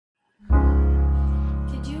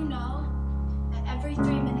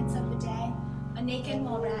A naked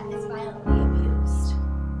mole rat is violently abused,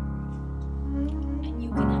 and you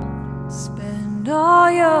can help. Spend all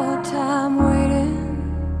your time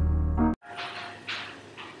waiting.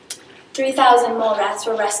 3,000 mole rats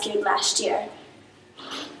were rescued last year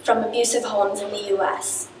from abusive homes in the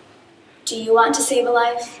U.S. Do you want to save a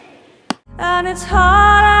life? And it's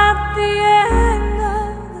hard at the end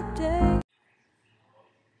of the day.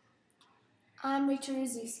 I'm Rachel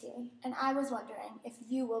Rzuski, and I was wondering if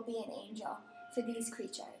you will be an angel for these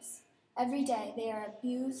creatures. Every day they are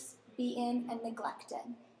abused, beaten, and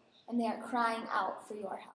neglected, and they are crying out for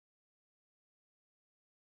your help.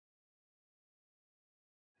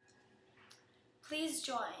 Please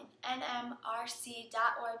join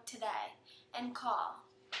nmrc.org today and call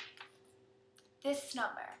this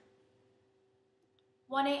number,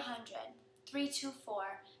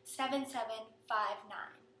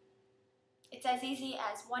 1-800-324-7759. It's as easy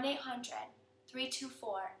as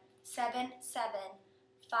 1-800-324-7759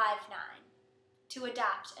 to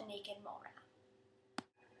adopt a naked mole rat.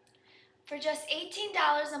 For just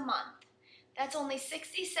 $18 a month, that's only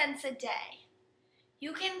 60 cents a day,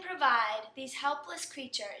 you can provide these helpless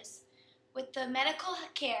creatures with the medical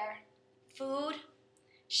care, food,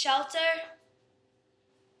 shelter,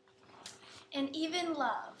 and even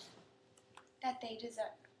love that they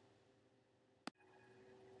deserve.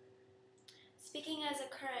 Speaking as a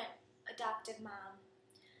current adoptive mom,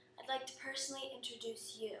 I'd like to personally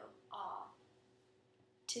introduce you all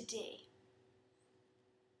to D,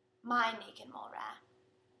 my naked mole rat.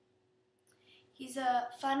 He's a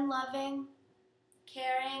fun-loving,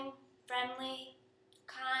 caring, friendly,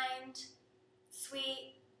 kind,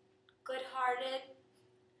 sweet, good-hearted,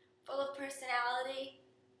 full of personality,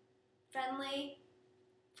 friendly,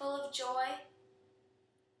 full of joy.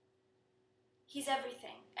 He's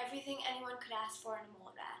everything anyone could ask for in a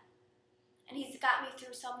mole rat. And he's got me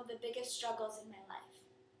through some of the biggest struggles in my life.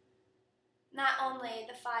 Not only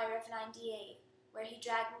the fire of '98, where he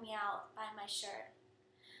dragged me out by my shirt,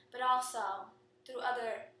 but also through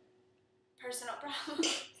other personal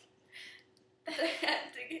problems that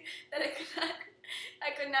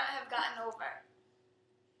I could not have gotten over.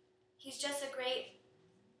 He's just a great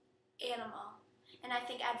animal, and I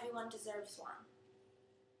think everyone deserves one.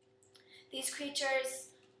 These creatures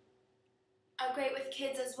are great with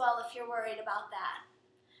kids as well if you're worried about that.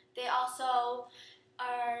 They also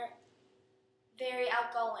are very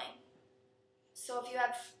outgoing. So if you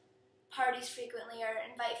have parties frequently or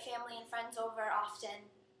invite family and friends over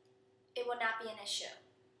often, it will not be an issue.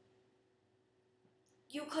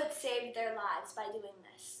 You could save their lives by doing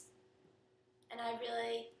this. And I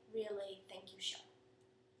really, really think you should.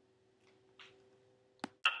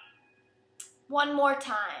 One more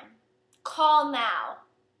time. Call now,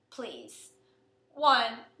 please.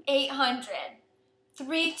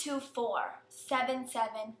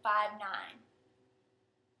 1-800-324-7759.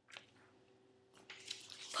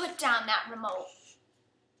 Put down that remote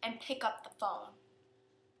and pick up the phone.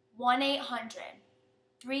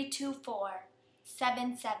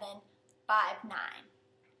 1-800-324-7759.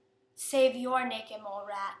 Save your naked mole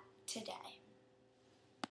rat today.